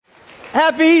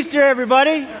Happy Easter,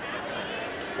 everybody.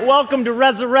 Welcome to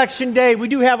Resurrection Day. We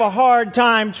do have a hard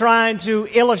time trying to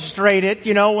illustrate it.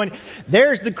 You know, when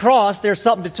there's the cross, there's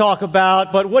something to talk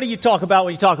about. But what do you talk about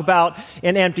when you talk about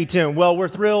an empty tomb? Well, we're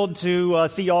thrilled to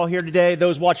see you all here today.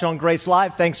 Those watching on Grace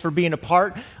Live, thanks for being a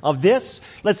part of this.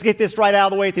 Let's get this right out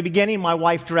of the way at the beginning. My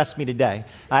wife dressed me today.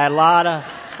 I had a lot of...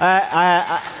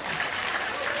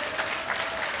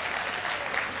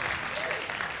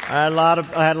 I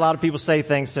had a lot of people say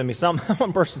things to me.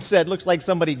 One person said, "Looks like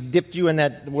somebody dipped you in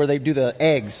that where they do the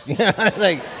eggs."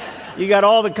 Like, you got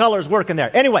all the colors working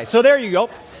there. Anyway, so there you go.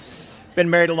 Been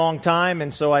married a long time,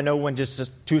 and so I know when just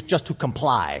to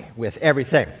comply with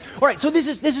everything. All right, so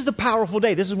this is a powerful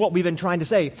day. This is what we've been trying to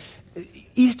say.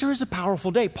 Easter is a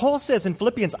powerful day. Paul says in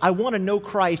Philippians, "I want to know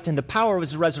Christ and the power of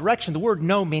His resurrection." The word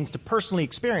 "know" means to personally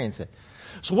experience it.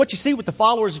 So what you see with the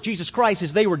followers of Jesus Christ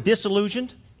is they were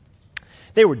disillusioned.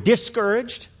 They were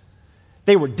discouraged.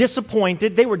 They were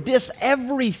disappointed. They were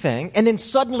everything. And then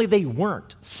suddenly they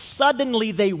weren't.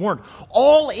 Suddenly they weren't.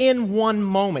 All in one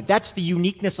moment. That's the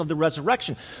uniqueness of the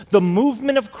resurrection. The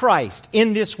movement of Christ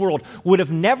in this world would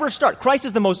have never started. Christ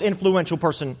is the most influential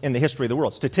person in the history of the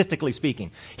world, statistically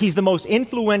speaking. He's the most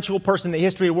influential person in the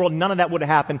history of the world. None of that would have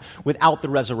happened without the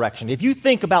resurrection. If you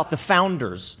think about the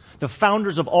founders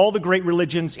of all the great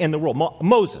religions in the world,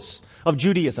 Moses, of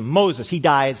Judaism. Moses, he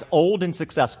dies old and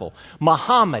successful.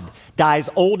 Muhammad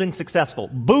dies old and successful.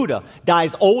 Buddha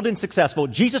dies old and successful.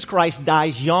 Jesus Christ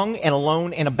dies young and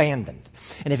alone and abandoned.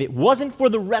 And if it wasn't for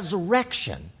the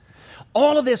resurrection,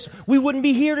 all of this, we wouldn't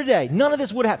be here today. None of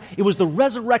this would have. It was the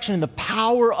resurrection and the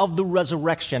power of the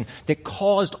resurrection that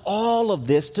caused all of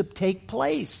this to take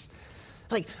place.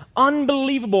 Like,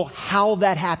 unbelievable how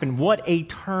that happened. What a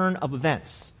turn of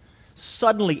events.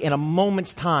 Suddenly, in a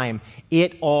moment's time,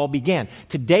 it all began.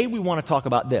 Today, we want to talk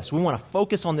about this. We want to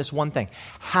focus on this one thing.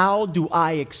 How do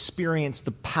I experience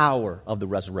the power of the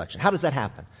resurrection? How does that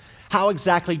happen? How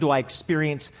exactly do I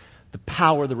experience the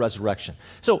power of the resurrection?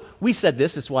 So, we said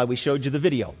this. That's why we showed you the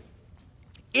video.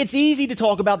 It's easy to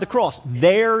talk about the cross.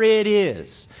 There it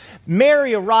is.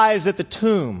 Mary arrives at the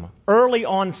tomb early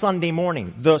on Sunday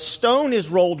morning. The stone is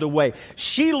rolled away.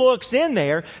 She looks in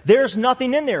there. There's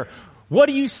nothing in there. What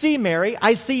do you see, Mary?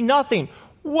 I see nothing.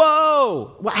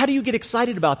 Whoa! How do you get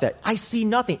excited about that? I see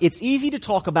nothing. It's easy to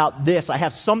talk about this. I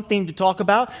have something to talk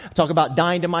about. I talk about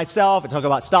dying to myself. I talk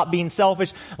about stop being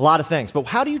selfish. A lot of things. But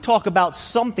how do you talk about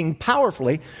something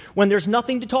powerfully when there's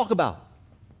nothing to talk about?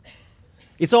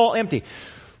 It's all empty.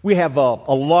 We have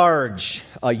a large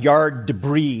yard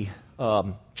debris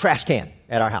trash can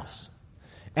at our house.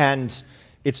 And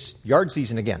it's yard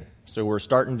season again. So we're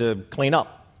starting to clean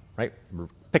up, right? We're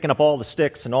picking up all the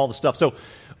sticks and all the stuff. So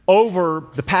over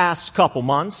the past couple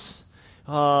months,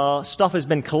 stuff has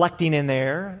been collecting in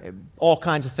there, all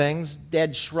kinds of things,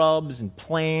 dead shrubs and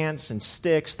plants and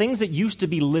sticks, things that used to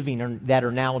be living and that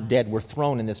are now dead were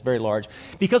thrown in this very large.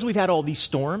 Because we've had all these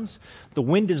storms, the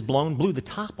wind has blew the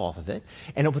top off of it,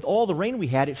 and with all the rain we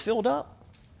had, it filled up.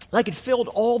 Like it filled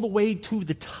all the way to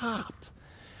the top.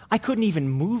 I couldn't even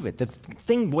move it. The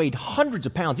thing weighed hundreds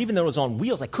of pounds. Even though it was on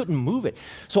wheels, I couldn't move it.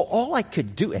 So all I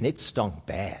could do, and it stunk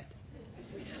bad.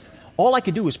 All I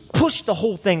could do was push the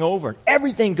whole thing over, and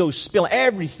everything goes spilling.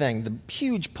 Everything. The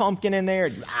huge pumpkin in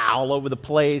there, all over the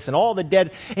place, and all the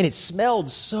dead. And it smelled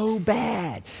so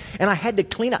bad. And I had to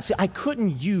clean up. See, I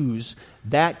couldn't use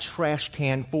that trash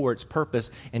can for its purpose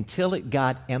until it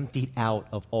got emptied out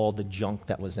of all the junk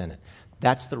that was in it.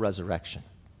 That's the resurrection.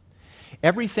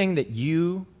 Everything that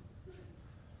you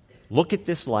look at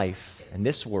this life and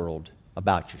this world,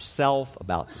 about yourself,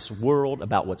 about this world,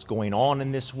 about what's going on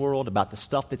in this world, about the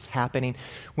stuff that's happening.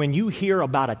 When you hear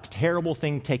about a terrible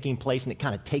thing taking place and it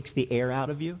kind of takes the air out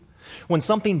of you, when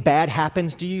something bad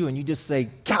happens to you and you just say,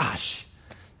 gosh,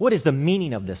 what is the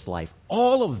meaning of this life?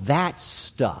 All of that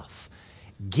stuff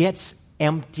gets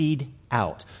emptied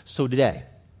out. So today,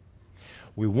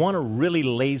 we want to really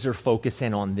laser focus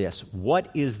in on this. What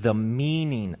is the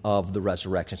meaning of the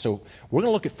resurrection? So we're going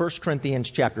to look at 1 Corinthians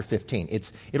chapter 15.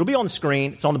 It'll be on the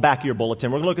screen. It's on the back of your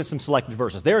bulletin. We're going to look at some selected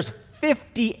verses. There's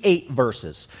 58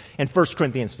 verses in 1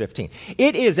 Corinthians 15.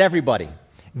 It is, everybody,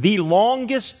 the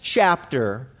longest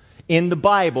chapter in the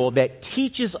Bible that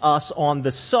teaches us on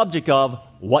the subject of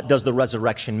what does the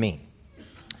resurrection mean.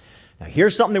 Now,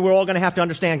 here's something that we're all going to have to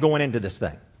understand going into this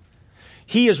thing.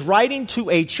 He is writing to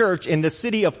a church in the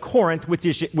city of Corinth, which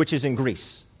is in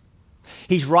Greece.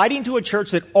 He's writing to a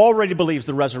church that already believes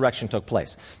the resurrection took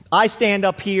place. I stand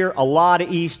up here a lot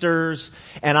of Easters,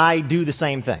 and I do the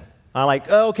same thing. I'm like,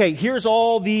 okay, here's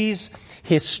all these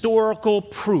historical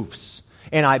proofs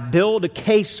and I build a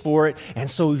case for it, and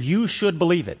so you should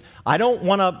believe it. I don't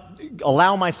want to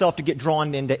allow myself to get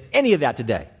drawn into any of that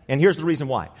today. And here's the reason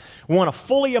why. We want to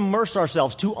fully immerse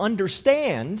ourselves to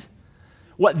understand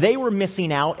what they were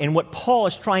missing out and what Paul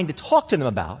is trying to talk to them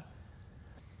about.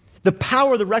 The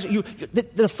power of the resurrection.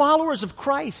 The followers of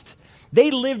Christ,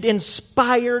 they lived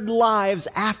inspired lives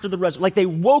after the resurrection. Like they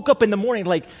woke up in the morning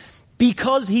like,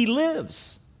 because he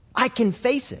lives, I can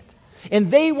face it.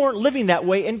 And they weren't living that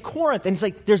way in Corinth. And it's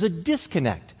like there's a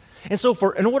disconnect. And so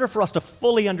in order for us to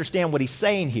fully understand what he's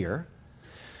saying here,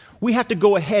 we have to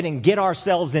go ahead and get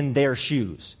ourselves in their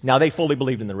shoes. Now, they fully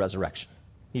believed in the resurrection.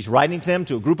 He's writing to them,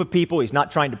 to a group of people. He's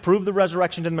not trying to prove the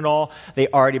resurrection to them at all. They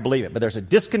already believe it. But there's a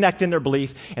disconnect in their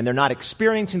belief, and they're not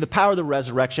experiencing the power of the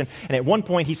resurrection. And at one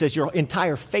point, he says, your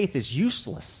entire faith is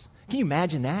useless. Can you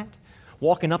imagine that?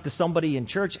 Walking up to somebody in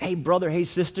church, hey, brother, hey,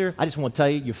 sister, I just want to tell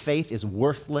you, your faith is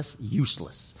worthless,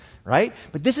 useless, right?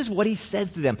 But this is what he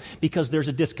says to them because there's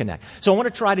a disconnect. So I want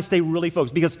to try to stay really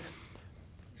focused because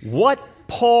what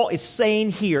Paul is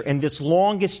saying here in this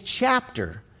longest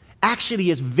chapter actually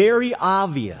is very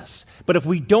obvious. But if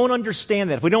we don't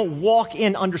understand that, if we don't walk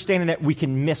in understanding that, we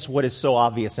can miss what is so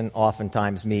obvious. And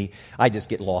oftentimes I just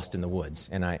get lost in the woods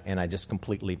and I just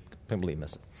completely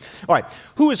miss it. All right.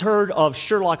 Who has heard of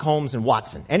Sherlock Holmes and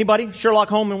Watson? Anybody? Sherlock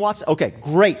Holmes and Watson? Okay,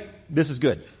 great. This is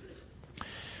good.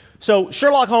 So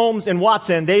Sherlock Holmes and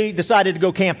Watson, they decided to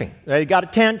go camping. They got a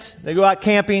tent. They go out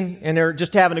camping and they're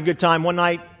just having a good time. One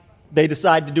night they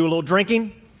decide to do a little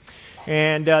drinking.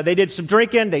 And they did some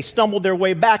drinking. They stumbled their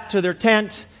way back to their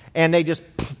tent, and they just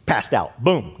passed out.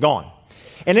 Boom, gone.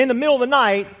 And in the middle of the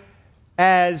night,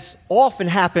 as often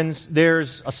happens,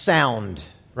 there's a sound,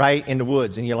 right, in the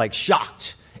woods, and you're like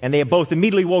shocked. And they both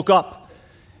immediately woke up.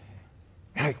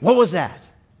 Like, what was that?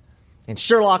 And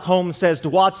Sherlock Holmes says to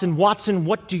Watson, Watson,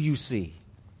 what do you see?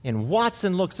 And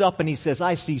Watson looks up and he says,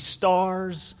 I see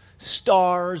stars,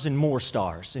 stars, and more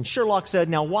stars. And Sherlock said,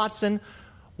 now, Watson,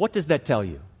 what does that tell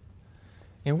you?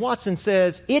 And Watson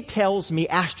says, it tells me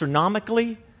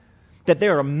astronomically that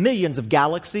there are millions of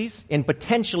galaxies and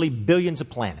potentially billions of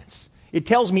planets. It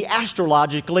tells me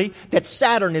astrologically that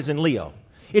Saturn is in Leo.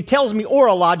 It tells me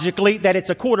orologically that it's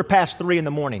 3:15 in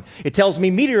the morning. It tells me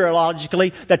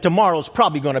meteorologically that tomorrow's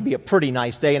probably going to be a pretty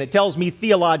nice day. And it tells me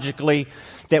theologically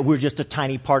that we're just a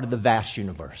tiny part of the vast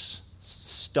universe.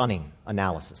 Stunning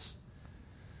analysis.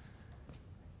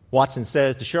 Watson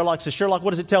says to Sherlock, Sherlock,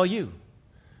 what does it tell you?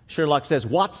 Sherlock says,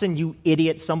 Watson, you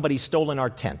idiot, somebody's stolen our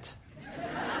tent.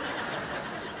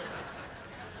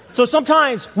 So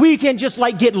sometimes we can just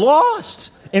get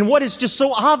lost in what is just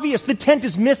so obvious. The tent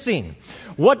is missing.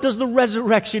 What does the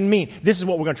resurrection mean? This is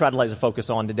what we're going to try to laser focus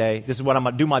on today. This is what I'm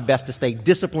going to do my best to stay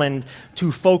disciplined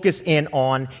to focus in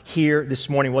on here this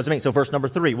morning. What does it mean? So verse number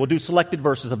 3, we'll do selected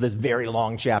verses of this very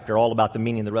long chapter, all about the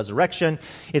meaning of the resurrection.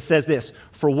 It says this,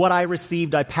 for what I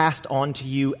received, I passed on to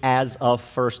you as of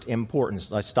first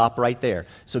importance. I stop right there.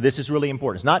 So this is really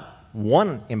important. It's not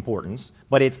one importance,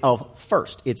 but it's of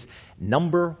first. It's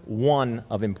number one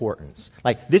of importance.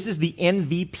 This is the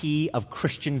MVP of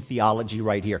Christian theology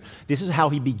right here. This is how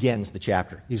he begins the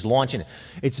chapter. He's launching it.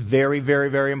 It's very, very,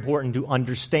 very important to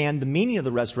understand the meaning of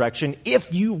the resurrection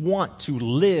if you want to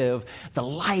live the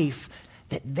life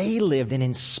that they lived, an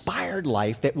inspired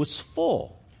life that was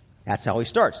full. That's how he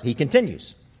starts. He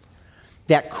continues.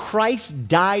 That Christ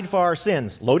died for our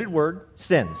sins. Loaded word,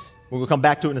 sins. We'll come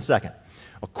back to it in a second.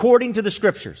 According to the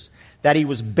scriptures, that he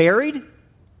was buried,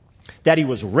 that he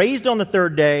was raised on the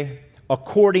third day,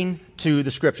 according to the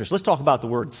scriptures. Let's talk about the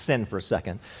word sin for a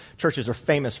second. Churches are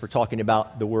famous for talking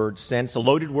about the word sin. It's a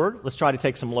loaded word. Let's try to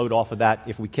take some load off of that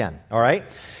if we can. All right?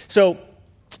 So,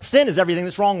 sin is everything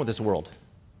that's wrong with this world.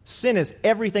 Sin is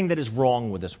everything that is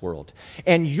wrong with this world.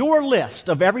 And your list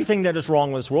of everything that is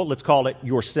wrong with this world, let's call it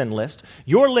your sin list.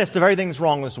 Your list of everything that's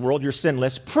wrong with this world, your sin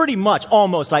list, pretty much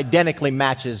almost identically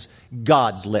matches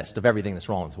God's list of everything that's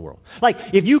wrong with the world.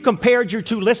 If you compared your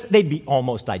two lists, they'd be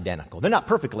almost identical. They're not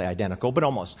perfectly identical, but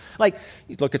almost.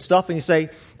 You look at stuff and you say,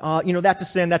 that's a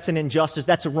sin, that's an injustice,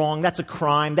 that's a wrong, that's a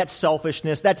crime, that's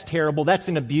selfishness, that's terrible, that's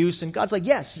an abuse. And God's like,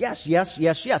 yes, yes, yes,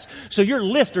 yes, yes. So your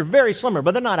lists are very similar,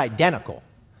 but they're not identical.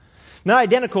 Not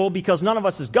identical because none of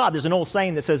us is God. There's an old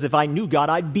saying that says, if I knew God,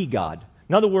 I'd be God.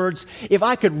 In other words, if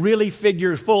I could really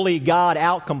figure fully God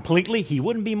out completely, he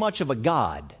wouldn't be much of a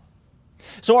God.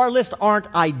 So our lists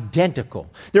aren't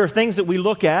identical. There are things that we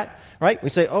look at, right? We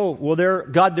say, oh, well,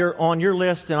 they're on your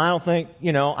list, and I don't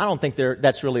think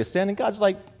that's really a sin. And God's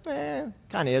like, kind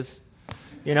of is,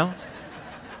 There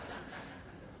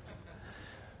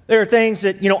are things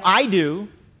that, I do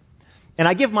And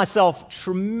I give myself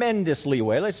tremendous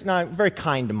leeway. It's not very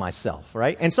kind to myself,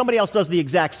 right? And somebody else does the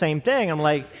exact same thing. I'm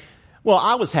like, well,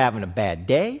 I was having a bad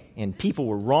day, and people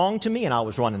were wrong to me, and I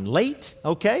was running late,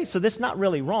 okay? So this is not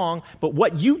really wrong, but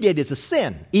what you did is a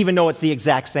sin, even though it's the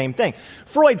exact same thing.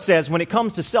 Freud says when it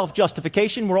comes to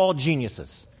self-justification, we're all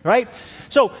geniuses, right?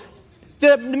 So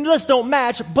the lists don't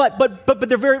match, but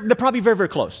they're probably very, very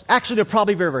close. Actually, they're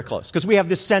probably very, very close, because we have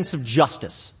this sense of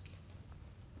justice.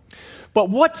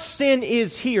 But what sin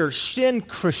is here, sin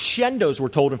crescendos, we're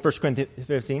told in 1 Corinthians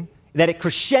 15, that it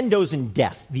crescendos in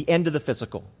death, the end of the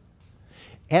physical.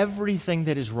 Everything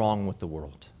that is wrong with the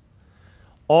world,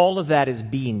 all of that is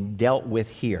being dealt with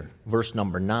here. Verse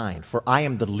number 9, for I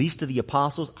am the least of the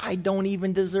apostles. I don't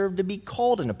even deserve to be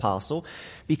called an apostle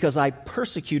because I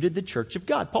persecuted the church of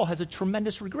God. Paul has a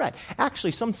tremendous regret.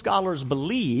 Actually, some scholars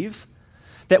believe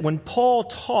that when Paul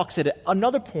talks at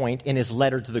another point in his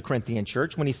letter to the Corinthian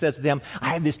church, when he says to them, I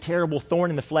have this terrible thorn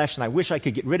in the flesh and I wish I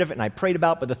could get rid of it and I prayed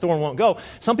about it, but the thorn won't go.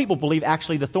 Some people believe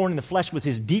actually the thorn in the flesh was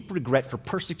his deep regret for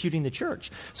persecuting the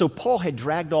church. So Paul had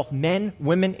dragged off men,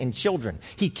 women, and children.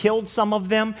 He killed some of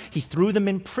them, he threw them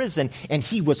in prison, and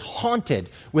he was haunted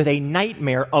with a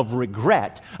nightmare of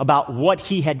regret about what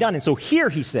he had done. And so here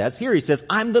he says,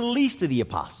 I'm the least of the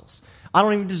apostles. I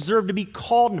don't even deserve to be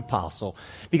called an apostle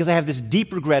because I have this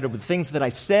deep regret over the things that I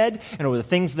said and over the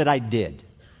things that I did.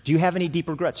 Do you have any deep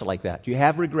regrets like that? Do you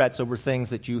have regrets over things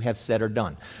that you have said or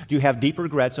done? Do you have deep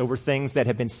regrets over things that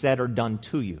have been said or done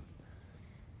to you?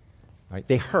 Right?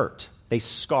 They hurt. They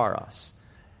scar us.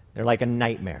 They're like a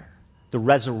nightmare. The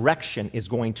resurrection is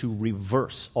going to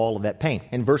reverse all of that pain.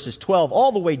 In verses 12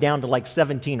 all the way down to like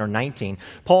 17 or 19,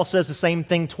 Paul says the same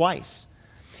thing twice.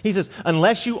 He says,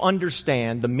 unless you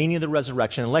understand the meaning of the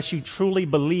resurrection, unless you truly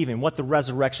believe in what the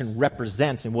resurrection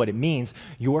represents and what it means,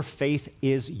 your faith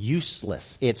is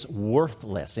useless. It's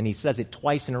worthless. And he says it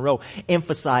twice in a row,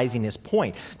 emphasizing his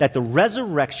point that the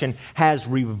resurrection has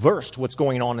reversed what's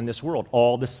going on in this world,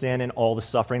 all the sin and all the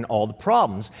suffering, all the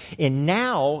problems. And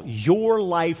now your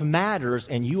life matters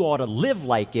and you ought to live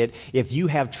like it if you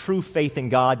have true faith in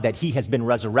God that he has been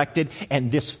resurrected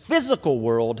and this physical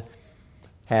world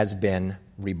has been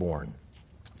reborn.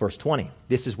 Verse 20.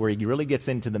 This is where he really gets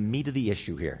into the meat of the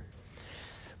issue here.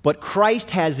 But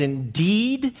Christ has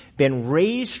indeed been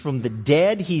raised from the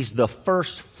dead. He's the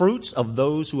first fruits of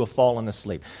those who have fallen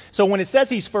asleep. So when it says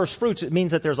he's first fruits, it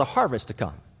means that there's a harvest to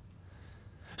come.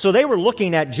 So they were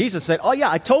looking at Jesus and said, oh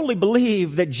yeah, I totally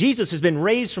believe that Jesus has been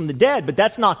raised from the dead, but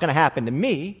that's not going to happen to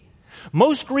me.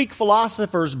 Most Greek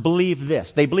philosophers believed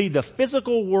this. They believed the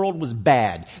physical world was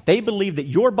bad. They believed that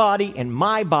your body and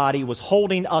my body was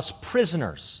holding us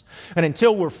prisoners. And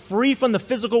until we're free from the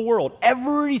physical world,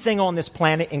 everything on this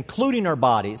planet, including our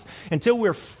bodies, until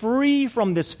we're free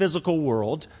from this physical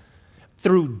world,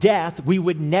 through death, we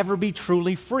would never be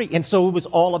truly free. And so it was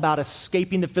all about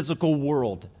escaping the physical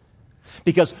world.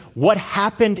 Because what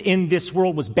happened in this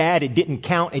world was bad. It didn't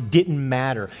count. It didn't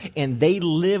matter. And they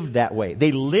lived that way.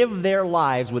 They lived their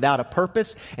lives without a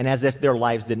purpose and as if their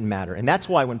lives didn't matter. And that's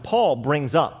why when Paul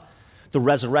brings up the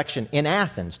resurrection in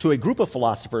Athens to a group of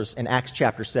philosophers in Acts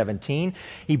chapter 17,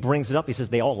 he brings it up. He says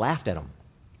they all laughed at him.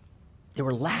 They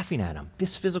were laughing at him.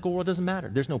 This physical world doesn't matter.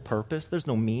 There's no purpose. There's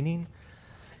no meaning.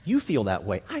 You feel that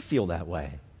way. I feel that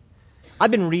way.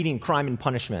 I've been reading Crime and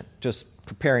Punishment, just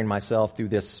preparing myself through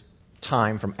this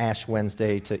time from Ash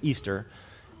Wednesday to Easter.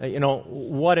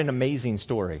 What an amazing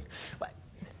story.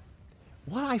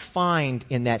 What I find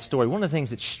in that story, one of the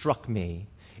things that struck me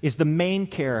is the main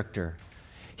character.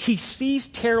 He sees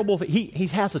terrible, he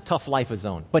has a tough life of his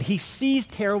own, but he sees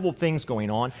terrible things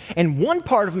going on, and one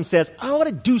part of him says, I ought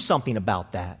to do something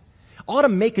about that. I ought to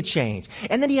make a change.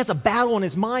 And then he has a battle in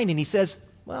his mind, and he says,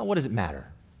 well, what does it matter?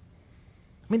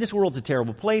 I mean, this world's a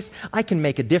terrible place. I can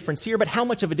make a difference here, but how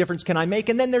much of a difference can I make?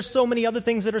 And then there's so many other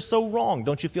things that are so wrong.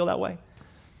 Don't you feel that way?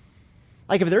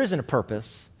 Like if there isn't a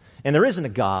purpose, and there isn't a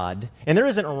God, and there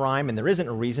isn't a rhyme, and there isn't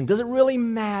a reason, does it really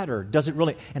matter? Does it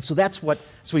really? And so that's what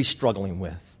he's struggling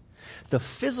with. The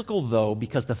physical, though,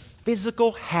 because the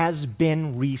physical has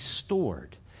been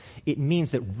restored, it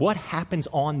means that what happens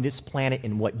on this planet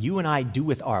and what you and I do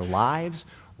with our lives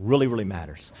really, really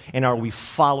matters. And are we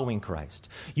following Christ?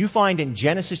 You find in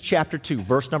Genesis chapter 2,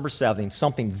 verse number 7,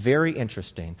 something very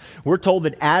interesting. We're told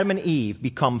that Adam and Eve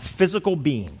become physical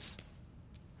beings.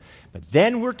 But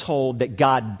then we're told that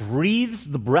God breathes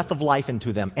the breath of life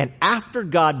into them. And after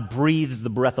God breathes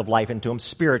the breath of life into them,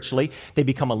 spiritually, they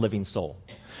become a living soul.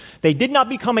 They did not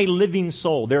become a living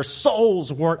soul. Their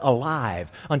souls weren't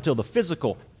alive until the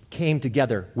physical came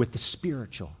together with the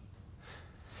spiritual.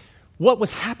 What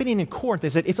was happening in Corinth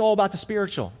is that it's all about the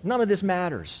spiritual. None of this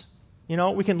matters.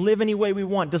 We can live any way we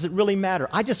want. Does it really matter?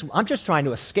 I'm just trying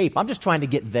to escape. I'm just trying to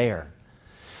get there.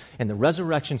 And the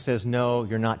resurrection says, no,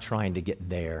 you're not trying to get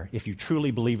there. If you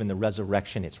truly believe in the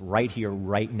resurrection, it's right here,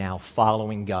 right now,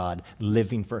 following God,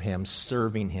 living for Him,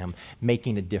 serving Him,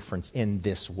 making a difference in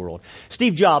this world.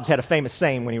 Steve Jobs had a famous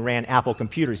saying when he ran Apple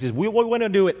Computers. He says, what we want to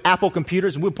do at Apple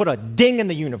Computers, we'll put a ding in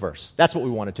the universe. That's what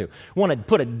we want to do. We want to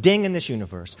put a ding in this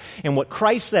universe. And what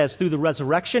Christ says through the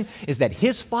resurrection is that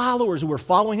His followers who are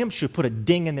following Him should put a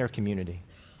ding in their community.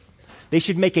 They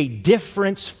should make a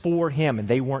difference for Him, and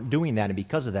they weren't doing that, and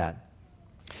because of that,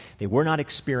 they were not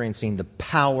experiencing the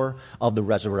power of the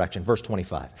resurrection. Verse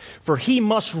 25, for He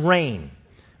must reign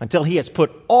until He has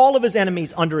put all of His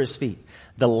enemies under His feet.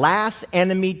 The last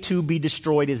enemy to be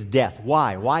destroyed is death.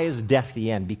 Why? Why is death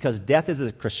the end? Because death is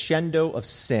the crescendo of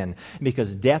sin,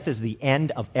 because death is the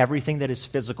end of everything that is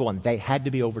physical, and they had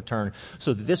to be overturned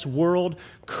so that this world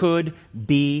could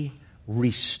be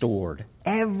restored.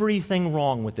 Everything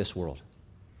wrong with this world.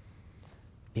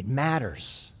 It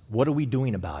matters. What are we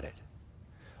doing about it?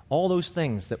 All those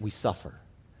things that we suffer.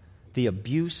 The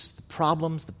abuse, the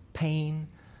problems, the pain,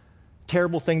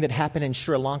 terrible thing that happened in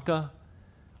Sri Lanka.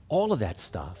 All of that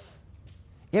stuff.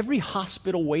 Every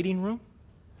hospital waiting room.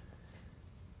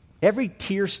 Every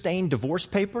tear-stained divorce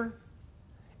paper.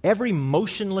 Every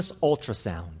motionless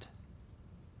ultrasound.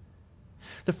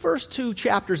 The first 2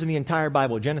 chapters in the entire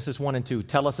Bible, Genesis 1 and 2,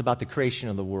 tell us about the creation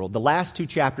of the world. The last 2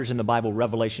 chapters in the Bible,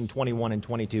 Revelation 21 and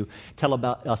 22, tell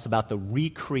us about the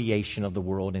recreation of the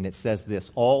world. And it says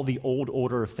this, all the old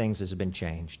order of things has been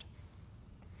changed.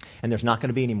 And there's not going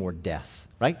to be any more death,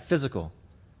 right? Physical.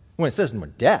 When it says more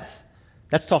death,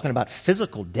 that's talking about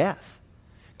physical death.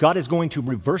 God is going to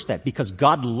reverse that because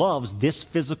God loves this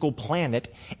physical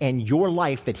planet and your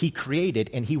life that He created,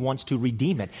 and He wants to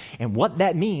redeem it. And what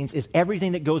that means is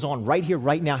everything that goes on right here,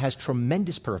 right now has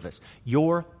tremendous purpose.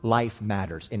 Your life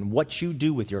matters, and what you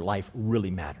do with your life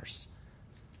really matters.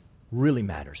 Really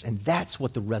matters. And that's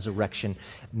what the resurrection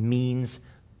means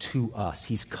to us.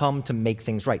 He's come to make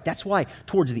things right. That's why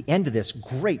towards the end of this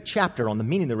great chapter on the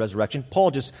meaning of the resurrection, Paul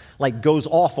just goes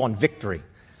off on victory.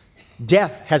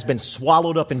 Death has been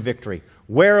swallowed up in victory.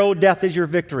 Where, O death, is your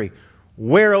victory?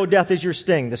 Where, O death, is your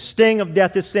sting? The sting of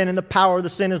death is sin, and the power of the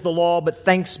sin is the law. But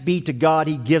thanks be to God,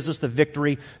 He gives us the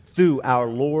victory through our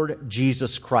Lord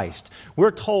Jesus Christ. We're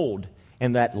told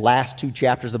in that last 2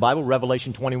 chapters of the Bible,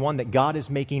 Revelation 21, that God is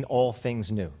making all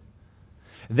things new.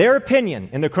 Their opinion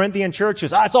in the Corinthian church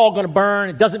is, it's all going to burn.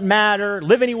 It doesn't matter.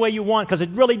 Live any way you want because it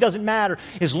really doesn't matter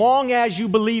as long as you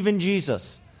believe in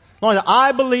Jesus. As long as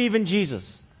I believe in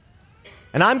Jesus.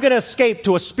 And I'm going to escape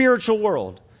to a spiritual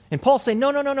world. And Paul's saying,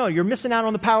 no. You're missing out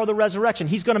on the power of the resurrection.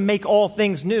 He's going to make all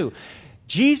things new.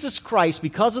 Jesus Christ,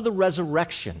 because of the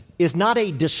resurrection, is not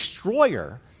a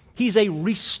destroyer. He's a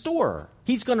restorer.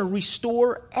 He's going to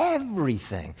restore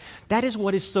everything. That is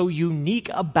what is so unique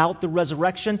about the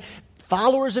resurrection.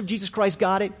 Followers of Jesus Christ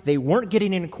got it. They weren't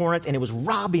getting into Corinth, and it was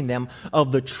robbing them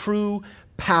of the true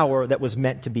power that was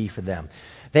meant to be for them.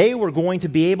 They were going to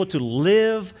be able to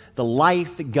live the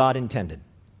life that God intended.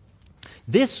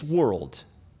 This world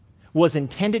was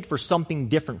intended for something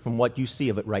different from what you see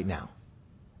of it right now.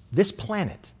 This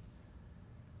planet.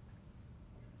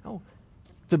 Oh,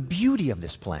 the beauty of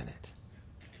this planet.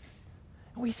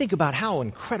 When you think about how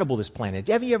incredible this planet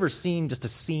is. Have you ever seen just a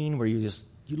scene where you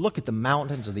look at the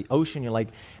mountains or the ocean, you're like,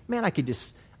 man, I could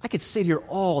sit here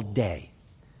all day.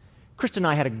 Krista and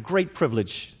I had a great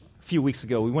privilege a few weeks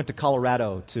ago. We went to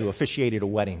Colorado to officiate at a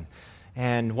wedding.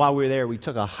 And while we were there, we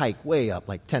took a hike way up,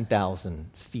 10,000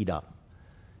 feet up.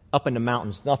 Up in the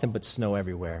mountains, nothing but snow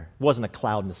everywhere. It wasn't a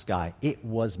cloud in the sky. It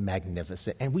was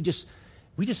magnificent. And we just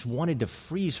wanted to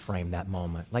freeze frame that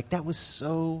moment. That was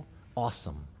so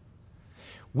awesome.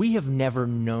 We have never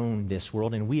known this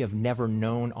world, and we have never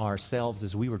known ourselves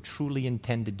as we were truly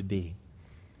intended to be.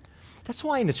 That's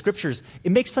why in the Scriptures,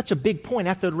 it makes such a big point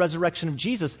after the resurrection of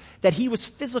Jesus that He was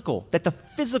physical, that the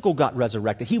physical got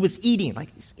resurrected. He was eating,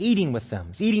 He's eating with them.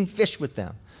 He's eating fish with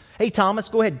them. Hey, Thomas,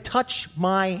 go ahead, touch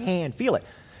my hand. Feel it.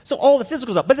 So all the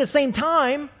physical's up. But at the same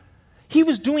time, He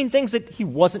was doing things that He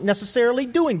wasn't necessarily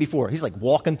doing before. He's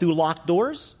walking through locked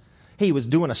doors. He was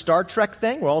doing a Star Trek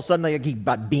thing where all of a sudden he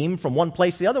got beamed from one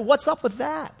place to the other. What's up with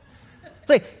that?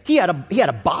 He had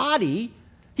a body.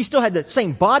 He still had the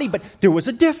same body, but there was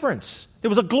a difference. There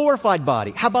was a glorified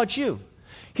body. How about you?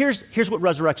 Here's what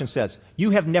resurrection says.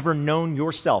 You have never known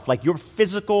yourself, your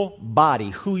physical body,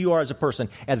 who you are as a person,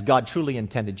 as God truly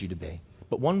intended you to be.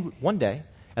 But one day,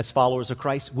 as followers of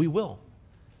Christ, we will.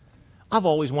 I've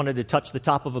always wanted to touch the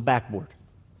top of a backboard.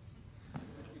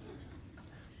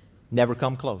 Never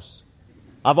come close.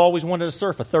 I've always wanted to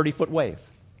surf a 30-foot wave.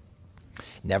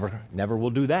 Never will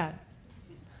do that.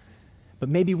 But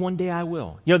maybe one day I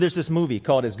will. You know, there's this movie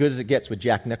called As Good as It Gets with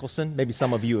Jack Nicholson. Maybe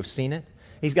some of you have seen it.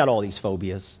 He's got all these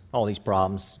phobias, all these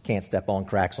problems. Can't step on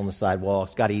cracks on the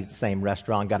sidewalks. Got to eat at the same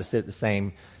restaurant. Got to sit at the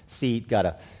same seat. Got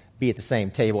to be at the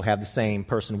same table. Have the same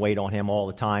person wait on him all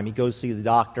the time. He goes to see the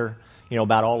doctor,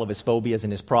 about all of his phobias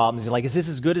and his problems. He's like, is this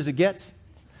as good as it gets?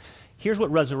 Here's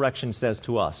what resurrection says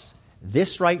to us.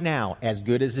 This right now, as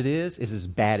good as it is as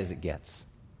bad as it gets.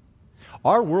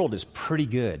 Our world is pretty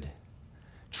good.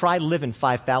 Try living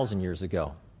 5,000 years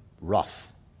ago.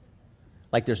 Rough.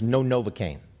 Like there's no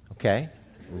Novocaine, okay?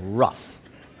 Rough.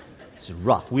 It's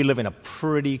rough. We live in a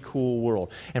pretty cool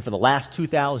world. And for the last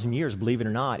 2,000 years, believe it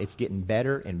or not, it's getting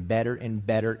better and better and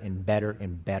better and better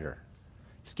and better.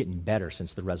 It's getting better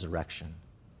since the resurrection.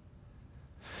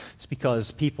 It's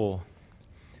because people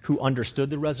who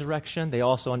understood the resurrection, they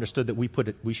also understood that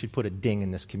we should put a ding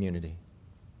in this community.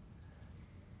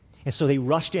 And so they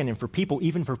rushed in, and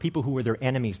even for people who were their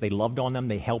enemies, they loved on them,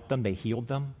 they helped them, they healed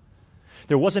them.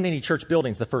 There wasn't any church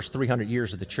buildings the first 300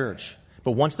 years of the church.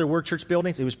 But once there were church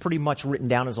buildings, it was pretty much written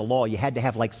down as a law. You had to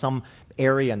have like some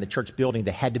area in the church building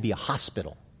that had to be a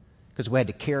hospital because we had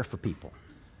to care for people.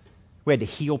 We had to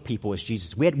heal people as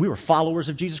Jesus. We were followers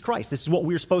of Jesus Christ. This is what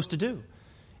we were supposed to do.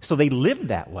 So they lived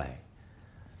that way.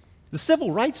 The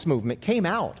civil rights movement came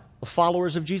out of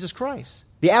followers of Jesus Christ.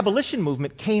 The abolition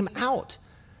movement came out.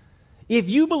 If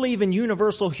you believe in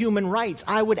universal human rights,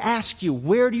 I would ask you,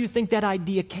 where do you think that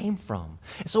idea came from?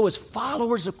 So as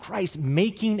followers of Christ,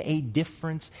 making a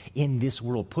difference in this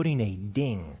world, putting a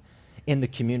ding in the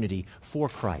community for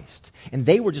Christ. And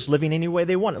they were just living any way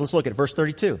they wanted. Let's look at verse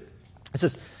 32. It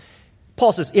says,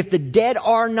 Paul says, if the dead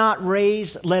are not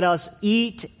raised, let us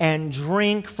eat and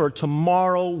drink, for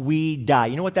tomorrow we die.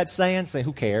 You know what that's saying? Saying,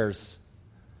 who cares?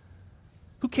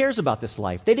 Who cares about this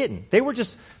life? They didn't. They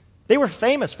were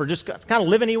famous for just kind of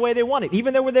living any way they wanted.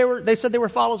 Even though they said they were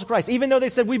followers of Christ. Even though they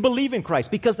said we believe in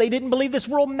Christ. Because they didn't believe this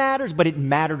world matters. But it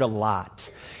mattered a lot.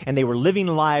 And they were living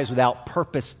lives without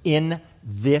purpose in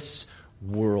this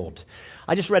world.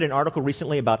 I just read an article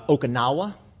recently about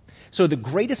Okinawa. So the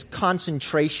greatest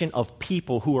concentration of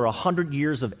people who are 100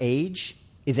 years of age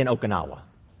is in Okinawa.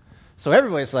 So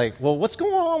everybody's like, well, what's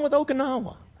going on with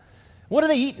Okinawa? What are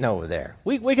they eating over there?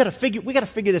 We got to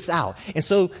figure this out. And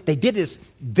so they did this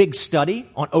big study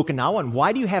on Okinawa. And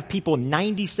why do you have people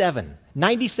 97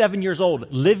 years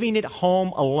old living at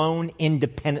home alone,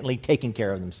 independently, taking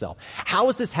care of themselves? How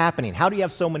is this happening? How do you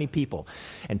have so many people?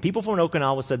 And people from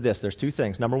Okinawa said this. There's two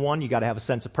things. Number one, you got to have a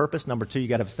sense of purpose. Number two, you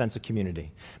got to have a sense of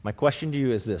community. My question to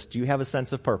you is this. Do you have a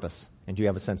sense of purpose? And do you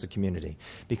have a sense of community?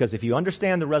 Because if you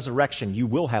understand the resurrection, you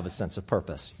will have a sense of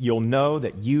purpose. You'll know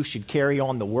that you should carry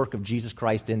on the work of Jesus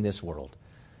Christ in this world.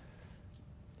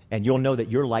 And you'll know that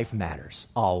your life matters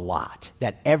a lot.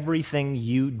 That everything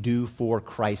you do for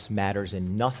Christ matters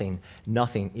and nothing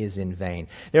is in vain.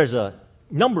 There's a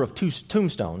number of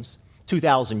tombstones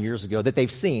 2,000 years ago that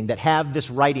they've seen that have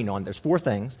this writing on. There's 4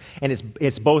 things, and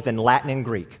it's both in Latin and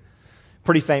Greek.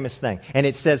 Pretty famous thing. And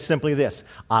it says simply this: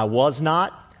 I was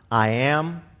not, I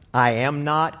am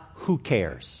not, who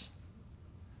cares?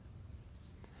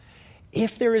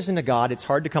 If there isn't a God, it's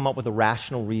hard to come up with a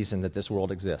rational reason that this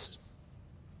world exists.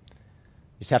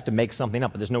 You just have to make something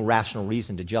up, but there's no rational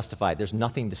reason to justify it. There's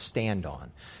nothing to stand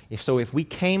on. If we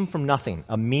came from nothing,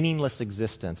 a meaningless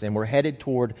existence, and we're headed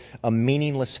toward a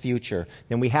meaningless future,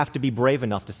 then we have to be brave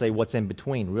enough to say what's in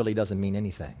between really doesn't mean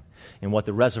anything. And what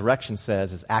the resurrection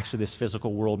says is actually this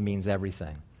physical world means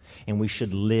everything. And we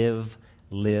should live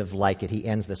like it. He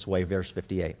ends this way, verse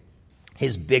 58.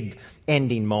 His big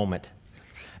ending moment.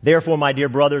 Therefore, my dear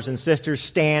brothers and sisters,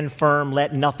 stand firm,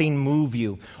 let nothing move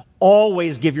you.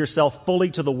 Always give yourself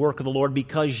fully to the work of the Lord,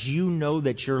 because you know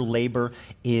that your labor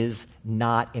is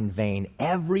not in vain.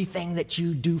 Everything that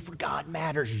you do for God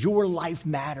matters. Your life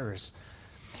matters.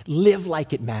 Live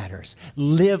like it matters.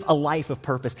 Live a life of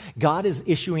purpose. God is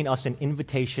issuing us an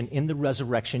invitation in the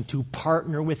resurrection to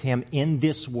partner with Him in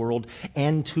this world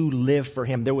and to live for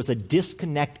Him. There was a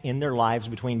disconnect in their lives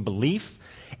between belief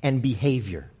and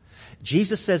behavior.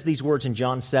 Jesus says these words in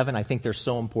John 7. I think they're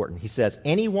so important. He says,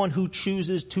 anyone who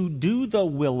chooses to do the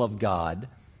will of God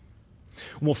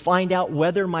will find out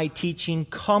whether my teaching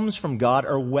comes from God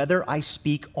or whether I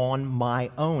speak on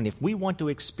my own. If we want to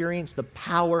experience the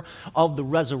power of the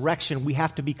resurrection, we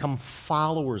have to become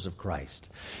followers of Christ.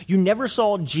 You never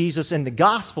saw Jesus in the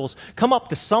Gospels come up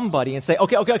to somebody and say,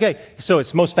 okay. So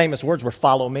his most famous words were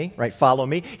follow me, right? Follow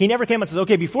me. He never came and says,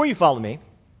 okay, before you follow me,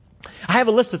 I have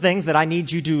a list of things that I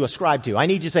need you to ascribe to. I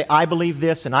need you to say, I believe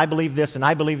this, and I believe this, and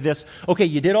I believe this. Okay,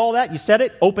 you did all that. You said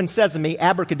it. Open sesame,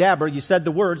 abracadabra. You said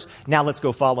the words. Now let's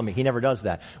go follow me. He never does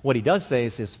that. What he does say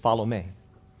is follow me.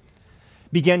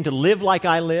 Begin to live like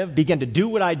I live. Begin to do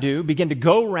what I do. Begin to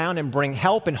go around and bring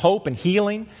help and hope and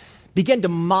healing. Begin to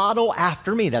model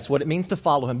after me. That's what it means to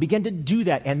follow him. Begin to do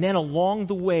that. And then along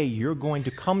the way, you're going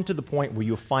to come to the point where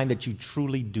you'll find that you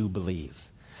truly do believe.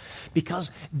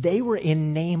 Because they were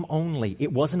in name only.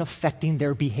 It wasn't affecting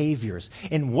their behaviors.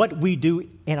 And what we do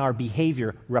in our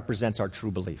behavior represents our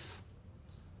true belief.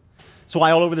 So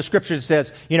why all over the scriptures it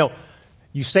says,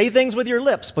 you say things with your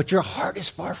lips, but your heart is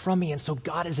far from me. And so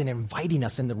God is inviting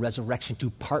us in the resurrection to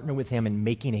partner with him in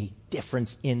making a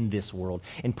difference in this world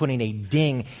and putting a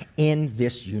ding in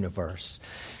this universe.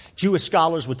 Jewish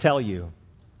scholars would tell you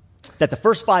that the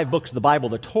first 5 books of the Bible,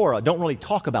 the Torah, don't really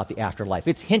talk about the afterlife.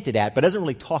 It's hinted at, but doesn't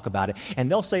really talk about it. And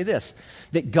they'll say this,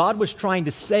 that God was trying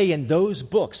to say in those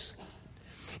books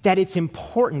that it's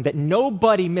important that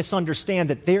nobody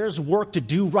misunderstand that there's work to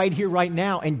do right here, right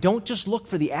now. And don't just look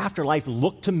for the afterlife.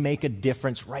 Look to make a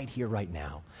difference right here, right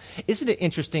now. Isn't it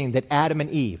interesting that Adam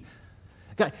and Eve,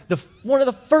 one of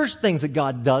the first things that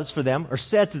God does for them or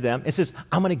says to them, it says,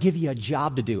 I'm going to give you a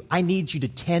job to do. I need you to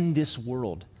tend this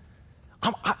world.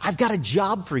 I've got a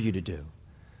job for you to do.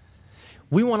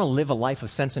 We want to live a life of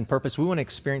sense and purpose. We want to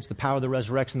experience the power of the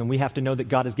resurrection. Then we have to know that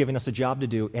God has given us a job to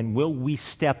do. And will we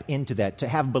step into that? To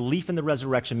have belief in the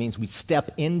resurrection means we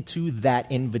step into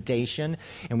that invitation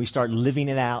and we start living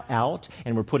it out.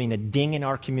 And we're putting a ding in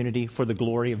our community for the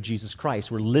glory of Jesus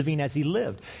Christ. We're living as he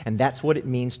lived. And that's what it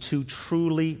means to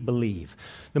truly believe.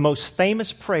 The most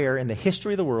famous prayer in the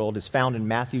history of the world is found in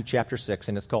Matthew chapter 6,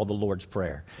 and it's called the Lord's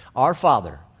Prayer. Our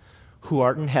Father, who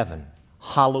art in heaven,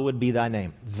 hallowed be thy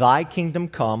name. Thy kingdom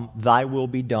come, thy will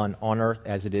be done on earth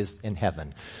as it is in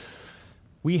heaven.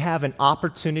 We have an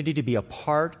opportunity to be a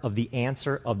part of the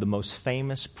answer of the most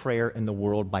famous prayer in the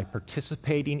world by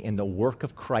participating in the work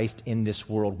of Christ in this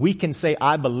world. We can say,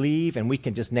 I believe, and we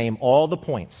can just name all the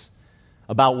points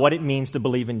about what it means to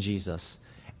believe in Jesus.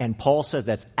 And Paul says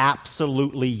that's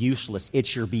absolutely useless.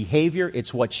 It's your behavior.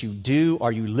 It's what you do.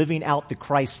 Are you living out the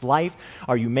Christ life?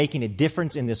 Are you making a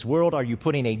difference in this world? Are you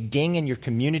putting a ding in your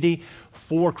community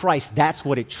for Christ? That's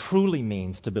what it truly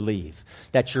means to believe.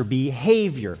 That your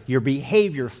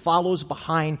behavior follows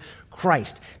behind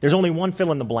Christ. There's only one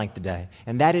fill in the blank today,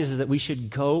 and that is that we should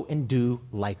go and do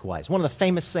likewise. One of the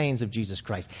famous sayings of Jesus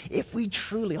Christ. If we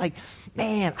truly, I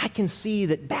can see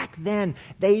that back then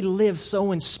they lived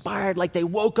so inspired, like they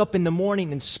woke up in the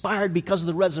morning inspired because of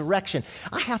the resurrection.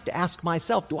 I have to ask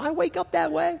myself, do I wake up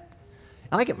that way?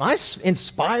 Am I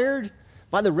inspired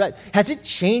by has it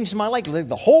changed my life?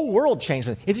 The whole world changed.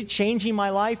 Is it changing my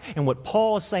life? And what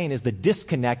Paul is saying is the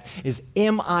disconnect is,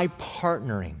 am I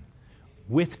partnering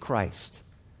with Christ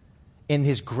in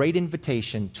his great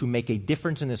invitation to make a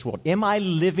difference in this world? Am I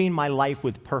living my life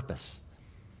with purpose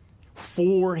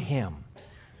for him?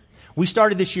 We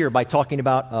started this year by talking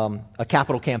about a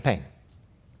capital campaign.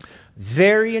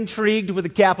 Very intrigued with the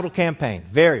capital campaign.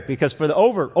 Because for the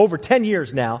over 10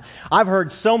 years now, I've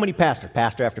heard so many pastor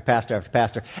after pastor after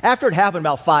pastor. After it happened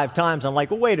about 5 times, I'm like,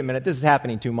 well, wait a minute, this is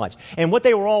happening too much. And what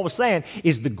they were always saying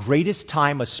is the greatest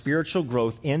time of spiritual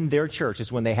growth in their church is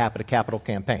when they have a capital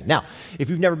campaign. Now, if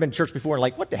you've never been to church before and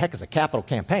like, what the heck is a capital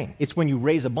campaign? It's when you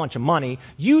raise a bunch of money,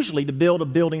 usually to build a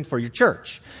building for your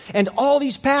church. And all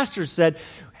these pastors said,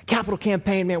 capital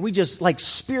campaign, man, we just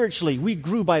spiritually, we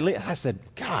grew by. I said,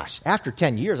 gosh, after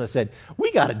 10 years, I said,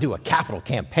 we got to do a capital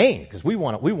campaign because we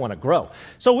want to grow.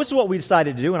 So this is what we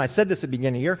decided to do. And I said this at the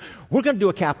beginning of the year. We're going to do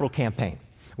a capital campaign.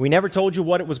 We never told you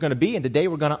what it was going to be. And today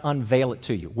we're going to unveil it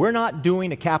to you. We're not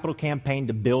doing a capital campaign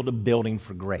to build a building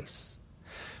for grace.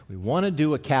 We want to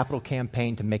do a capital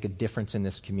campaign to make a difference in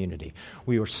this community.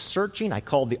 We were searching. I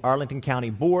called the Arlington County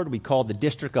Board. We called the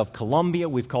District of Columbia.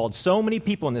 We've called so many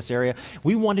people in this area.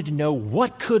 We wanted to know,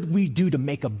 what could we do to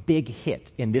make a big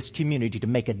hit in this community, to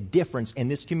make a difference in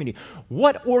this community?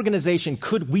 What organization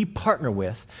could we partner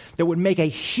with that would make a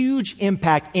huge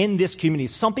impact in this community?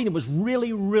 Something that was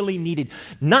really, really needed,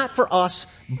 not for us,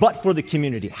 but for the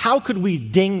community. How could we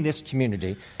ding this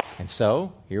community? And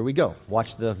so, here we go.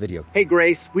 Watch the video. Hey,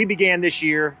 Grace, we began this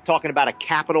year talking about a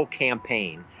capital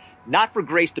campaign. Not for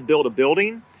Grace to build a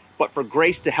building, but for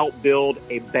Grace to help build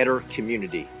a better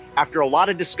community. After a lot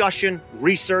of discussion,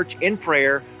 research, and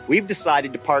prayer, we've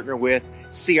decided to partner with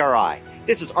CRI.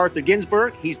 This is Arthur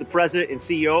Ginsberg. He's the president and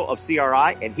CEO of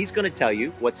CRI, and he's going to tell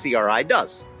you what CRI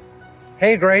does.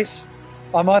 Hey, Grace.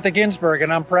 I'm Arthur Ginsberg,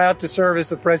 and I'm proud to serve as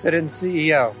the president and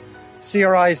CEO.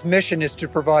 CRI's mission is to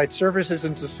provide services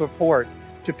and to support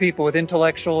to people with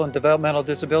intellectual and developmental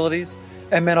disabilities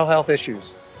and mental health issues.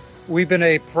 We've been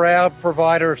a proud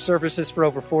provider of services for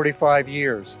over 45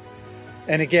 years.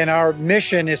 And again, our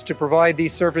mission is to provide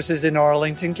these services in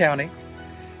Arlington County.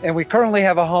 And we currently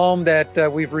have a home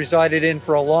that we've resided in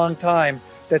for a long time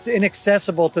that's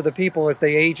inaccessible to the people as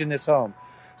they age in this home.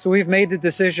 So we've made the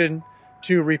decision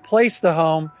to replace the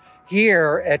home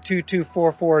here at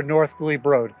 2244 North Glebe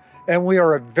Road. And we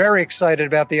are very excited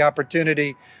about the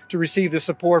opportunity to receive the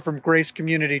support from Grace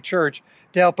Community Church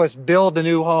to help us build a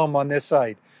new home on this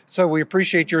site. So we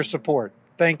appreciate your support.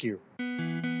 Thank you.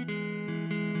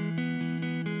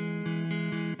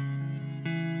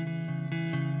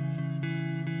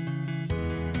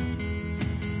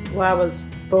 Well, I was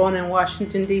born in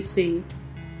Washington, D.C.,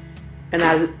 and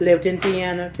I lived in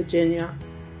Indiana, Virginia,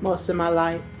 most of my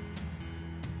life.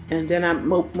 And then I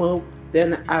moved.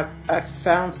 Then I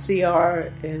found CR,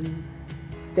 and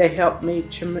they helped me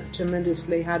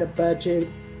tremendously how to budget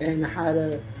and how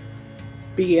to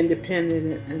be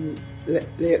independent and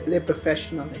live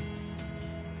professionally.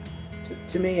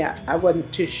 To me, I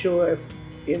wasn't too sure if,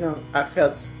 I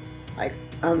felt like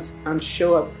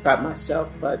unsure about myself,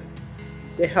 but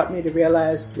they helped me to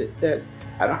realize that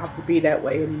I don't have to be that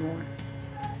way anymore.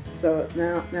 So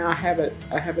now I have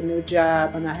a new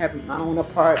job, and I have my own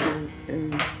apartment,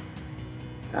 and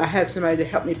I had somebody to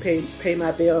help me pay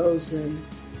my bills and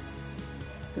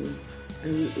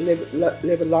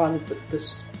live a long,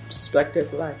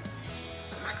 perspective life.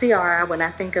 CRI, when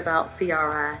I think about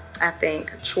CRI, I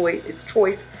think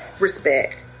choice,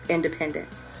 respect,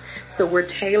 independence. So we're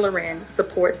tailoring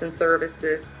supports and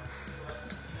services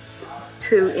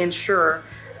to ensure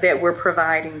that we're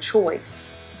providing choice.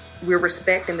 We're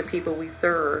respecting the people we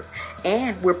serve,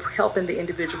 and we're helping the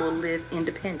individual live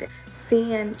independent.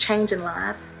 Seeing changing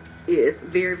lives is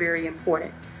very, very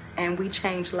important, and we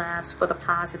change lives for the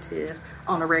positive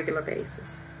on a regular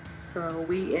basis. So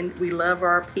we love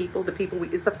our people.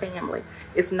 It's a family.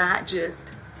 It's not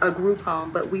just a group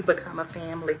home, but we become a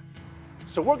family.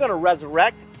 So we're going to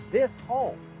resurrect this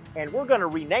home, and we're going to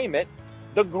rename it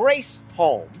the Grace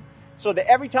Home, so that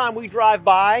every time we drive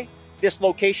by this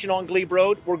location on Glebe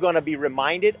Road, we're going to be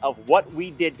reminded of what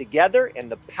we did together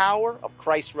and the power of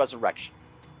Christ's resurrection.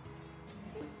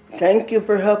 Thank you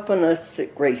for helping us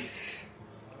at Grace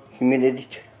Community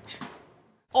Church.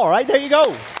 All right, there you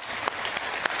go.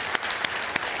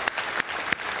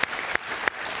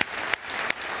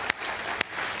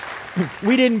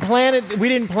 We didn't plan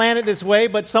it this way,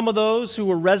 but some of those who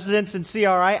were residents in CRI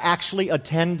actually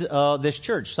attend this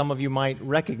church. Some of you might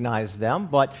recognize them,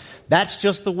 but that's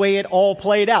just the way it all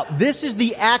played out. This is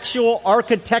the actual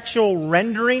architectural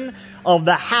rendering of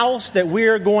the house that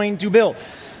we're going to build.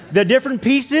 The different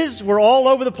pieces were all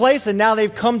over the place, and now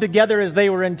they've come together as they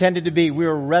were intended to be. We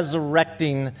are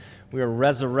resurrecting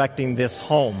this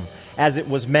home as it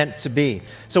was meant to be.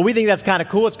 So we think that's kind of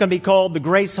cool. It's going to be called the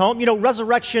Grace Home.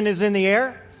 Resurrection is in the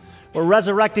air. We're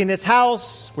resurrecting this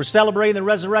house. We're celebrating the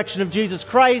resurrection of Jesus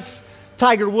Christ.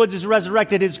 Tiger Woods has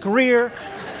resurrected his career.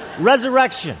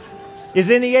 Resurrection is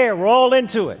in the air. We're all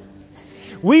into it.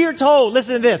 We are told,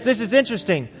 listen to this. This is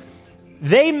interesting.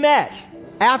 They met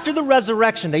after the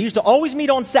resurrection. They used to always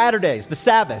meet on Saturdays, the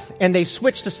Sabbath, and they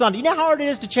switched to Sunday. You know how hard it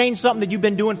is to change something that you've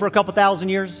been doing for a couple thousand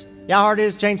years? You know how hard it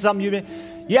is to change something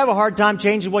you have a hard time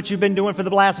changing what you've been doing for the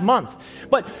last month.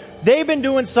 But they've been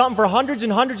doing something for hundreds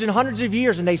and hundreds and hundreds of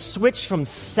years, and they switched from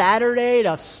Saturday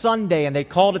to Sunday, and they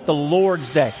called it the Lord's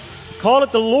Day. They called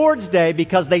it the Lord's Day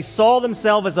because they saw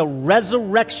themselves as a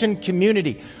resurrection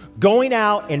community, going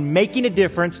out and making a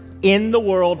difference in the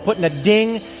world, putting a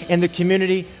ding in the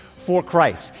community for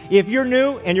Christ. If you're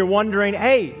new and you're wondering,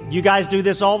 hey, you guys do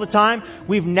this all the time?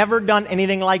 We've never done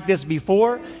anything like this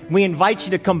before. We invite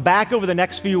you to come back over the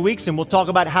next few weeks, and we'll talk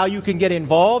about how you can get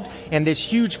involved in this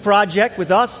huge project with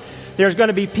us. There's going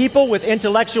to be people with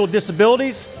intellectual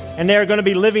disabilities, and they're going to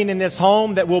be living in this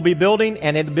home that we'll be building,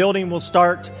 and the building will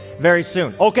start very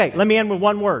soon. Okay, let me end with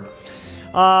one word.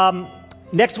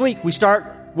 Next week, we start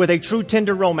with a true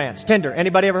Tinder romance. Tinder.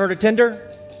 Anybody ever heard of Tinder?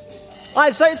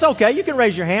 I'd say it's okay. You can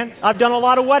raise your hand. I've done a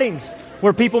lot of weddings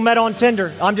where people met on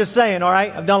Tinder. I'm just saying, all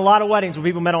right? I've done a lot of weddings where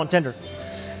people met on Tinder.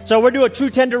 So we're doing a true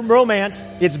Tinder romance.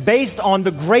 It's based on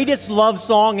the greatest love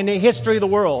song in the history of the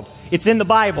world. It's in the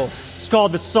Bible. It's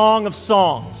called the Song of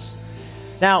Songs.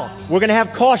 Now, we're going to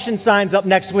have caution signs up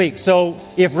next week. So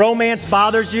if romance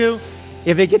bothers you,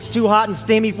 if it gets too hot and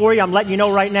steamy for you, I'm letting you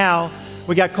know right now.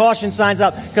 We got caution signs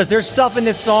up because there's stuff in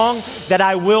this song that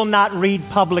I will not read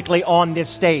publicly on this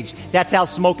stage. That's how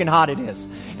smoking hot it is.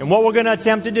 And what we're going to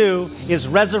attempt to do is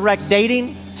resurrect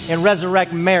dating and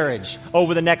resurrect marriage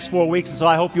over the next 4 weeks. And so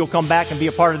I hope you'll come back and be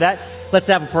a part of that. Let's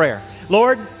have a prayer.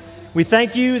 Lord, we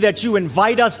thank you that you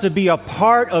invite us to be a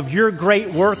part of your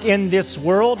great work in this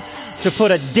world, to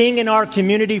put a ding in our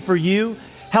community for you.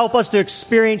 Help us to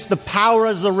experience the power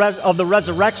of the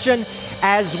resurrection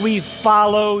as we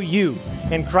follow you.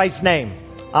 In Christ's name,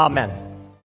 amen.